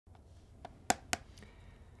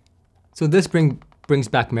So this brings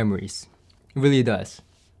back memories. It really does.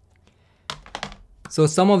 So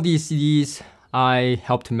some of these CDs I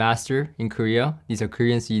helped master in Korea. These are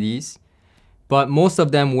Korean CDs. But most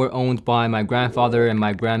of them were owned by my grandfather and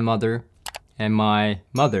my grandmother and my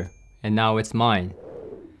mother. And now it's mine.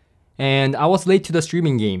 And I was late to the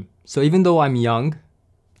streaming game. So even though I'm young,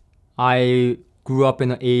 I grew up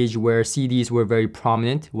in an age where CDs were very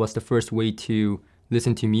prominent. It was the first way to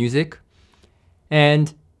listen to music.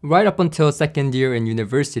 And right up until second year in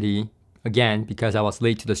university, again, because I was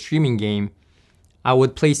late to the streaming game, I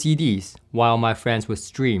would play CDs while my friends would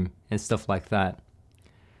stream and stuff like that.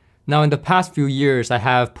 Now in the past few years, I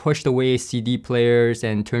have pushed away CD players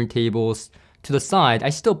and turntables to the side. I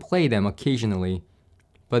still play them occasionally,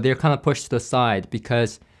 but they're kind of pushed to the side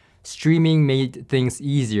because streaming made things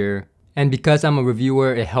easier, and because I'm a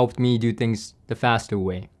reviewer, it helped me do things the faster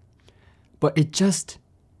way. But it just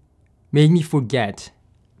made me forget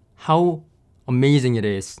how amazing it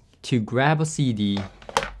is to grab a CD,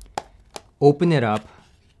 open it up,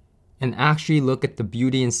 and actually look at the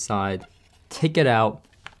beauty inside, take it out,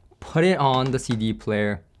 put it on the CD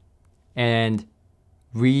player, and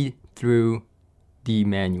read through the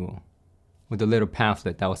manual with the little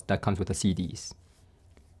pamphlet that comes with the CDs.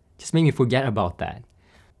 Just made me forget about that.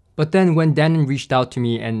 But then when Denon reached out to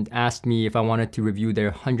me and asked me if I wanted to review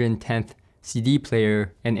their 110th CD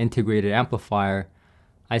player and integrated amplifier,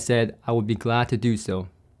 I said I would be glad to do so.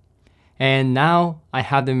 And now I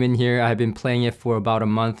have them in here. I've been playing it for about a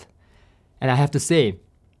month. And I have to say,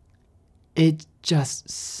 it just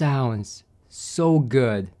sounds so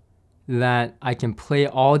good that I can play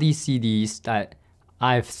all these CDs that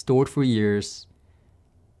I've stored for years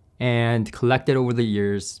and collected over the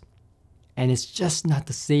years. And it's just not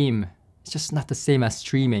the same. It's just not the same as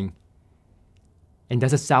streaming. And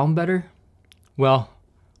does it sound better? Well,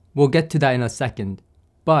 we'll get to that in a second.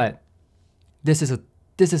 But this is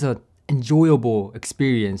a enjoyable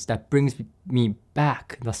experience that brings me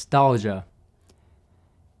back nostalgia.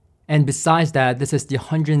 And besides that, this is the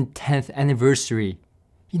 110th anniversary.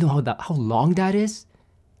 You know how long that is?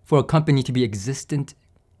 For a company to be existent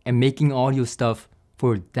and making audio stuff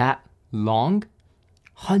for that long?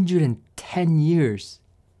 110 years.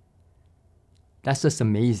 That's just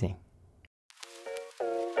amazing.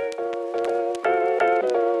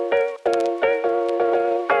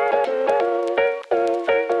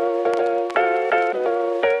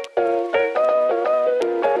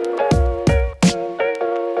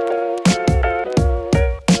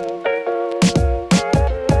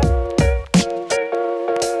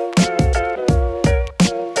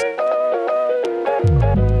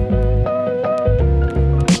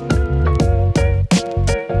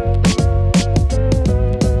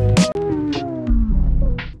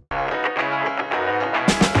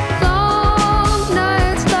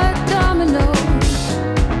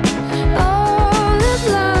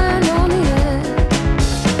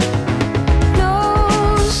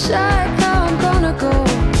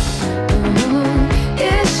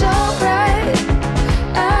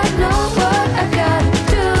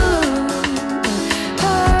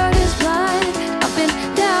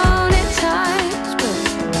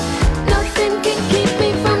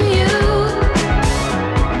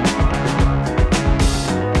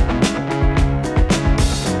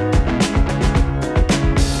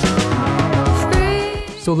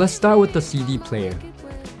 So let's start with the CD player.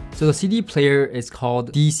 So the CD player is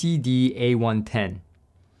called CDC-A110.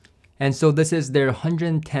 And so this is their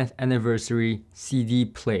 110th anniversary CD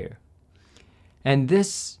player. And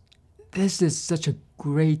this is such a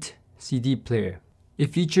great CD player.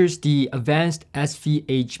 It features the advanced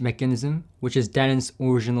SVH mechanism, which is Denon's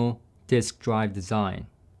original disk drive design.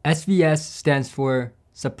 SVS stands for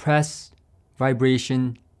Suppress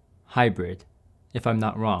Vibration Hybrid, if I'm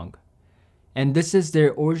not wrong. And this is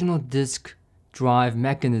their original disk drive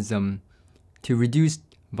mechanism to reduce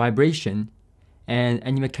vibration and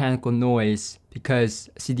any mechanical noise, because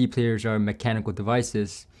CD players are mechanical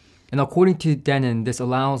devices. And according to Denon, this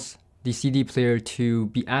allows the CD player to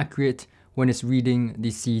be accurate when it's reading the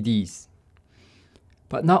CDs.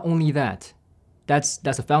 But not only that, that's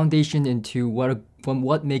a foundation into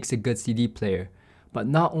what makes a good CD player. But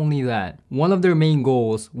not only that, one of their main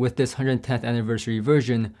goals with this 110th anniversary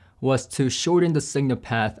version was to shorten the signal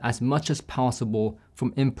path as much as possible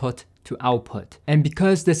from input to output. And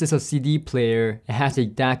because this is a CD player, it has a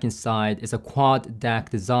DAC inside. It's a quad DAC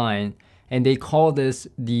design, and they call this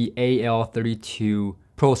the AL32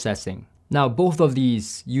 processing. Now both of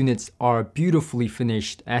these units are beautifully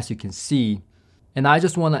finished, as you can see. And I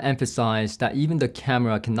just want to emphasize that even the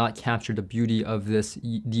camera cannot capture the beauty of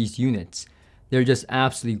these units. They're just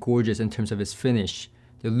absolutely gorgeous in terms of its finish.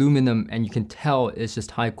 the aluminum, and you can tell it's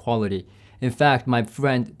just high quality. In fact, my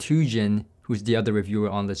friend Tujin, who's the other reviewer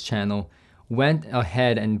on this channel, went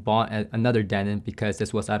ahead and bought another Denon because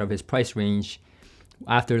this was out of his price range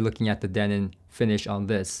after looking at the Denon finish on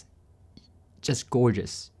this. Just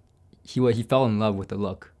gorgeous. He fell in love with the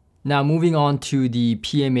look. Now moving on to the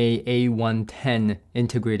PMA A110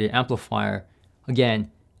 integrated amplifier.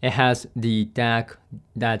 Again, it has the DAC,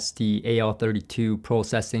 that's the AL32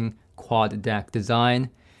 processing quad DAC design.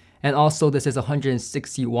 And also this is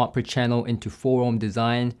 160 watt per channel into 4 ohm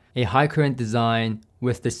design, a high current design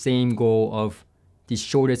with the same goal of the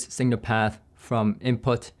shortest signal path from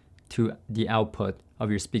input to the output of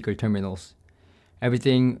your speaker terminals.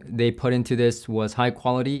 Everything they put into this was high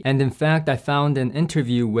quality, and in fact I found an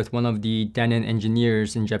interview with one of the Denon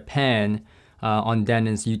engineers in Japan on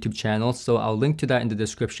Denon's YouTube channel, so I'll link to that in the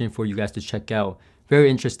description for you guys to check out.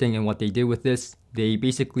 Very interesting in what they did with this. They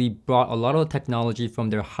basically brought a lot of technology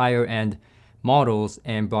from their higher end models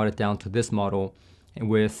and brought it down to this model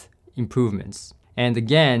with improvements. And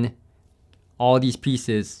again, all these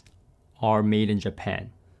pieces are made in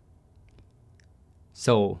Japan.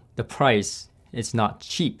 So the price is not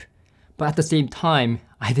cheap. But at the same time,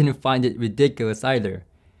 I didn't find it ridiculous either.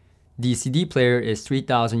 The CD player is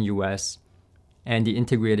 $3,000 US and the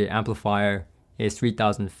integrated amplifier is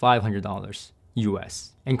 $3,500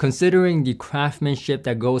 US. And considering the craftsmanship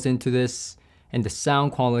that goes into this and the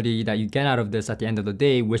sound quality that you get out of this at the end of the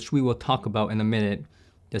day, which we will talk about in a minute,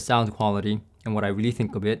 the sound quality and what I really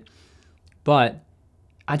think of it. But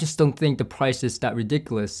I just don't think the price is that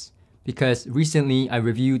ridiculous, because recently I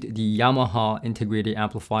reviewed the Yamaha integrated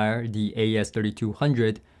amplifier, the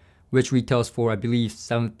AS3200, which retails for I believe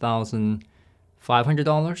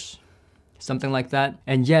 $7,500, something like that.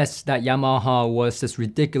 And yes, that Yamaha was just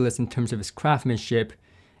ridiculous in terms of its craftsmanship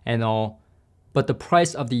and all, but the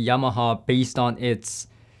price of the Yamaha based on its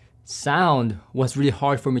sound was really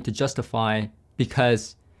hard for me to justify,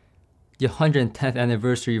 because the 110th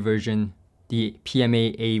anniversary version, the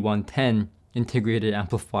PMA A110 integrated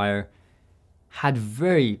amplifier, had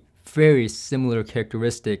very, very similar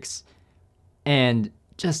characteristics and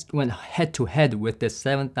just went head to head with the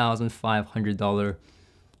 $7,500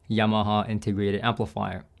 Yamaha integrated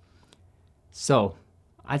amplifier. So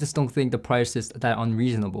I just don't think the price is that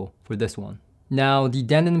unreasonable for this one. Now the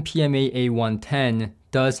Denon PMA A110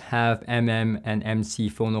 does have MM and MC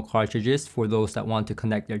phono cartridges for those that want to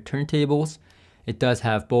connect their turntables. It does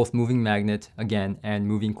have both moving magnet, again, and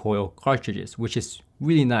moving coil cartridges, which is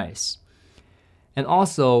really nice. And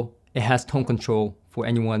also, it has tone control for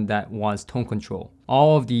anyone that wants tone control.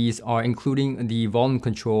 All of these are including the volume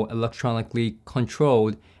control electronically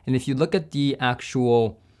controlled. And if you look at the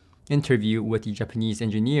actual interview with the Japanese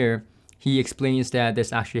engineer, he explains that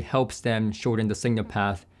this actually helps them shorten the signal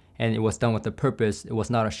path, and it was done with a purpose. It was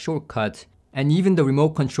not a shortcut. And even the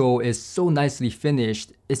remote control is so nicely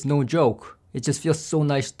finished, it's no joke. It just feels so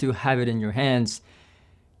nice to have it in your hands.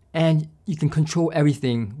 And you can control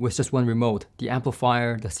everything with just one remote. The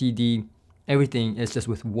amplifier, the CD, everything is just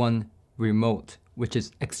with one remote, which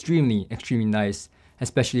is extremely, extremely nice,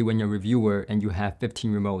 especially when you're a reviewer and you have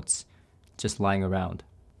 15 remotes just lying around.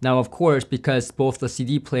 Now, of course, because both the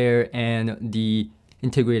CD player and the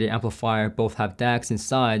integrated amplifier both have DACs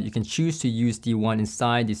inside, you can choose to use the one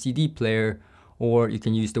inside the CD player, or you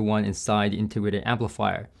can use the one inside the integrated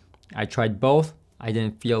amplifier. I tried both. I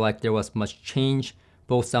didn't feel like there was much change.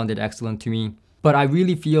 Both sounded excellent to me. But I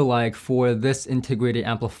really feel like for this integrated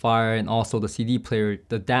amplifier and also the CD player,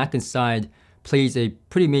 the DAC inside plays a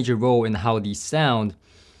pretty major role in how these sound.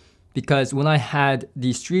 Because when I had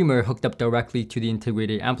the streamer hooked up directly to the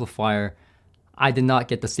integrated amplifier, I did not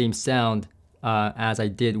get the same sound as I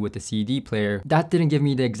did with the CD player. That didn't give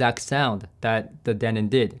me the exact sound that the Denon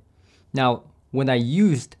did. Now, when I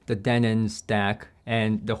used the Denon's DAC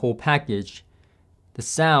and the whole package, the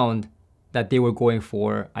sound that they were going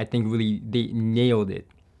for, I think really they nailed it.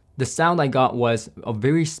 The sound I got was a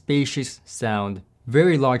very spacious sound,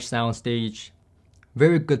 very large sound stage,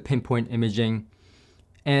 very good pinpoint imaging,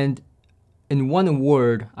 and in one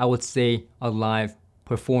word, I would say a live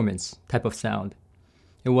performance type of sound.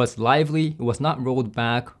 It was lively, it was not rolled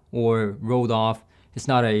back or rolled off. It's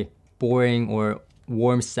not a boring or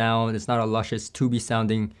warm sound, it's not a luscious tubey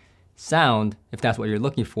sounding sound. If that's what you're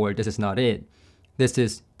looking for, this is not it. This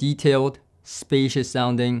is detailed, spacious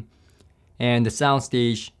sounding, and the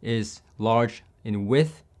soundstage is large in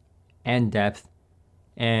width and depth.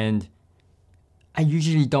 And I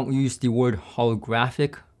usually don't use the word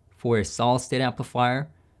holographic for a solid state amplifier,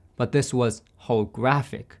 but this was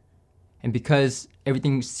holographic. And because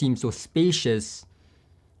everything seemed so spacious,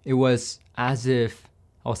 it was as if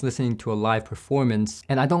I was listening to a live performance,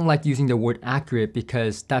 and I don't like using the word accurate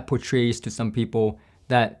because that portrays to some people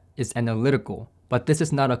that it's analytical. But this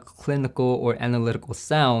is not a clinical or analytical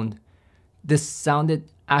sound. This sounded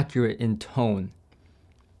accurate in tone.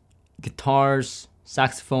 Guitars,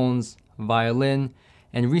 saxophones, violin,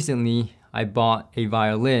 and recently I bought a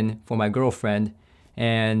violin for my girlfriend,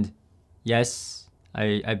 and yes,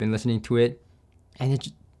 I've been listening to it,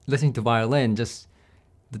 and listening to violin, just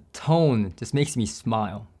the tone just makes me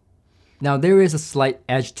smile. Now there is a slight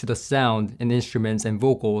edge to the sound in instruments and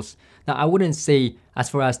vocals. Now I wouldn't say as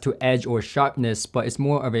far as to edge or sharpness, but it's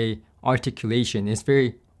more of a articulation. It's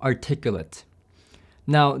very articulate.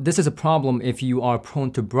 Now this is a problem if you are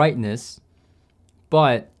prone to brightness,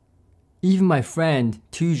 but even my friend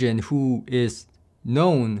Tujin, who is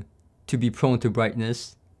known to be prone to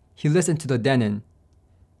brightness, he listened to the Denon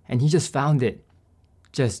and he just found it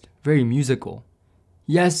just very musical.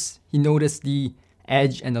 Yes, he noticed the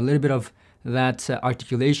edge and a little bit of that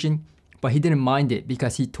articulation, but he didn't mind it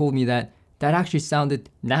because he told me that that actually sounded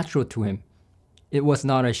natural to him. It was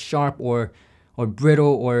not a sharp or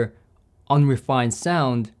brittle or unrefined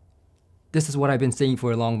sound. This is what I've been saying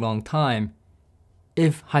for a long time.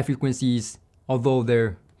 If high frequencies, although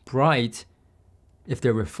they're bright, if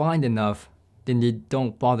they're refined enough, then they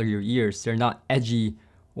don't bother your ears. They're not edgy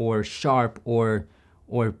or sharp or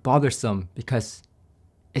bothersome because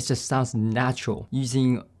it just sounds natural.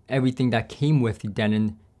 Using everything that came with the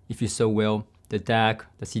Denon, if you so will, the DAC,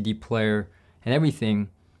 the CD player, and everything,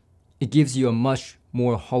 it gives you a much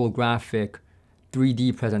more holographic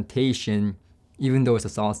 3D presentation, even though it's a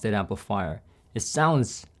solid-state amplifier. It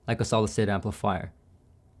sounds like a solid-state amplifier,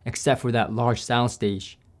 except for that large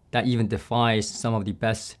soundstage that even defies some of the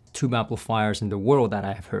best tube amplifiers in the world that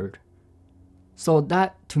I have heard. So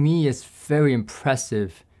that, to me, is very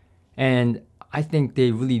impressive, and I think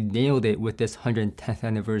they really nailed it with this 110th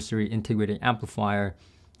anniversary integrated amplifier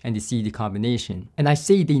and the CD combination. And I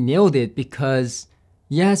say they nailed it because,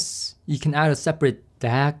 yes, you can add a separate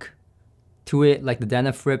DAC to it, like the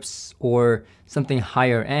Denon Frips or something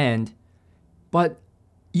higher end, but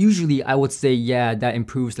usually I would say, yeah, that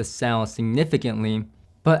improves the sound significantly.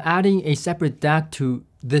 But adding a separate DAC to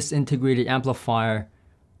this integrated amplifier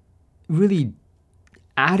really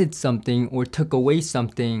added something or took away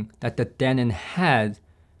something that the Denon had,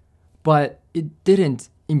 but it didn't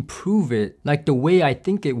improve it like the way I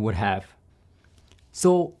think it would have.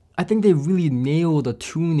 So I think they really nailed the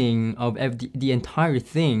tuning of the entire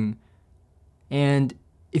thing. And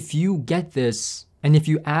if you get this, and if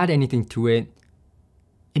you add anything to it,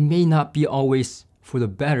 it may not be always for the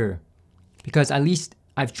better. Because at least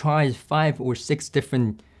I've tried 5 or 6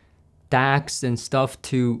 different DACs and stuff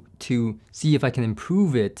to see if I can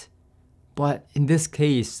improve it. But in this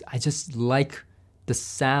case, I just like the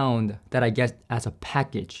sound that I get as a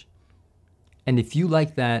package. And if you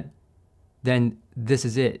like that, then this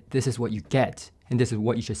is it. This is what you get. And this is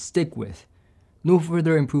what you should stick with. No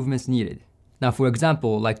further improvements needed. Now, for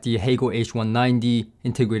example, like the Hegel H190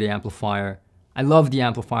 integrated amplifier, I love the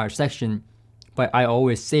amplifier section, but I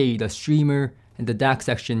always say the streamer and the DAC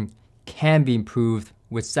section can be improved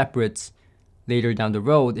with separates later down the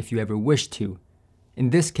road if you ever wish to. In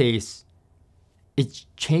this case, it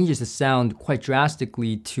changes the sound quite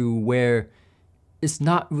drastically to where it's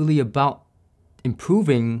not really about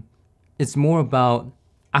improving, it's more about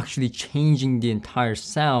actually changing the entire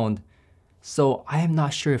sound. So I am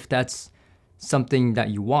not sure if that's something that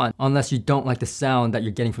you want unless you don't like the sound that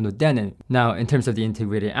you're getting from the Denon. Now, in terms of the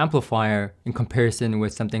integrated amplifier, in comparison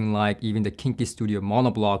with something like even the Kinky Studio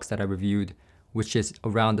monoblocks that I reviewed, which is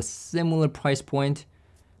around a similar price point,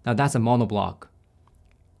 now that's a monoblock.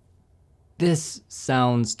 This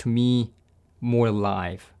sounds to me more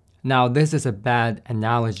live. Now, this is a bad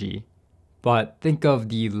analogy, but think of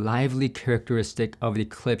the lively characteristic of the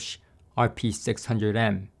Klipsch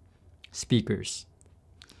RP600M speakers.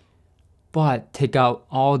 But take out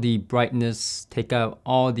all the brightness, take out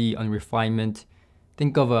all the unrefinement.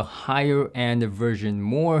 Think of a higher end version,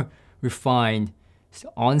 more refined,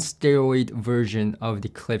 on steroid version of the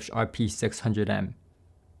Klipsch RP600M.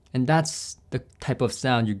 And that's the type of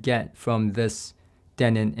sound you get from this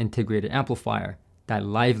Denon integrated amplifier, that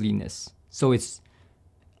liveliness. So it's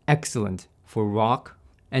excellent for rock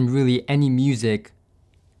and really any music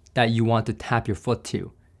that you want to tap your foot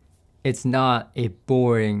to. It's not a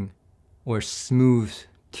boring or smooth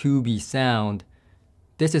tubey sound.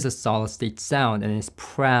 This is a solid state sound and it's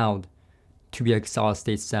proud to be a solid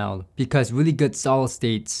state sound because really good solid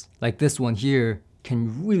states like this one here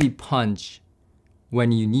can really punch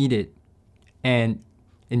when you need it. And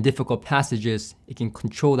in difficult passages, it can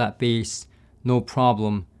control that bass, no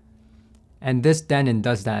problem. And this Denon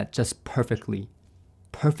does that just perfectly.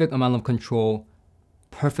 Perfect amount of control,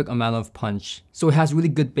 perfect amount of punch. So it has really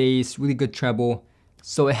good bass, really good treble.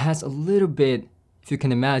 So it has a little bit, if you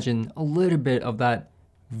can imagine, a little bit of that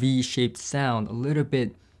V-shaped sound, a little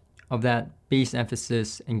bit of that bass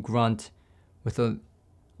emphasis and grunt with a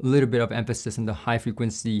little bit of emphasis in the high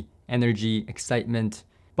frequency, energy, excitement.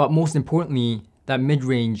 But most importantly, that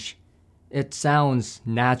mid-range, it sounds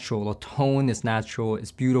natural. The tone is natural,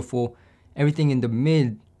 it's beautiful. Everything in the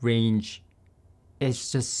mid-range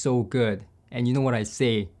is just so good. And you know what I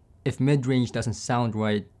say, if mid-range doesn't sound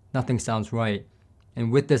right, nothing sounds right.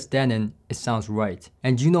 And with this Denon, it sounds right.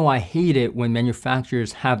 And you know I hate it when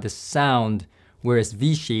manufacturers have the sound where it's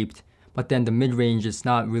V-shaped, but then the mid-range is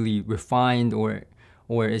not really refined or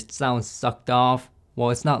it sounds sucked off. Well,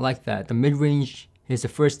 it's not like that. The mid-range is the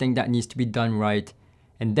first thing that needs to be done right.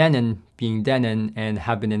 And Denon, being Denon and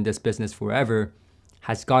have been in this business forever,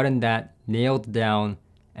 has gotten that nailed down,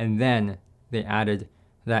 and then they added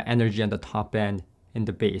that energy on the top end in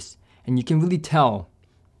the bass. And you can really tell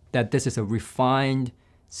that this is a refined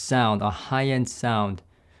sound, a high-end sound.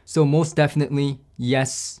 So most definitely,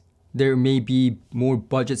 yes, there may be more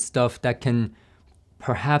budget stuff that can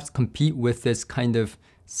perhaps compete with this kind of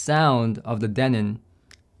sound of the Denon,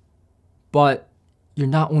 but you're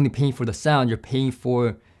not only paying for the sound, you're paying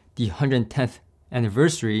for the 110th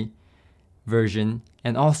anniversary version,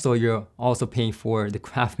 and also you're also paying for the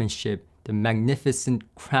craftsmanship, the magnificent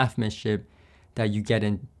craftsmanship that you get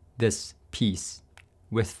in this piece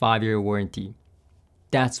with 5-year warranty.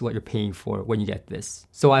 That's what you're paying for when you get this.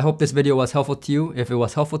 So I hope this video was helpful to you. If it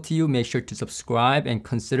was helpful to you, make sure to subscribe and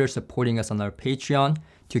consider supporting us on our Patreon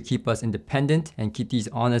to keep us independent and keep these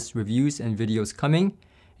honest reviews and videos coming.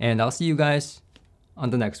 And I'll see you guys on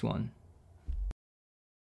the next one.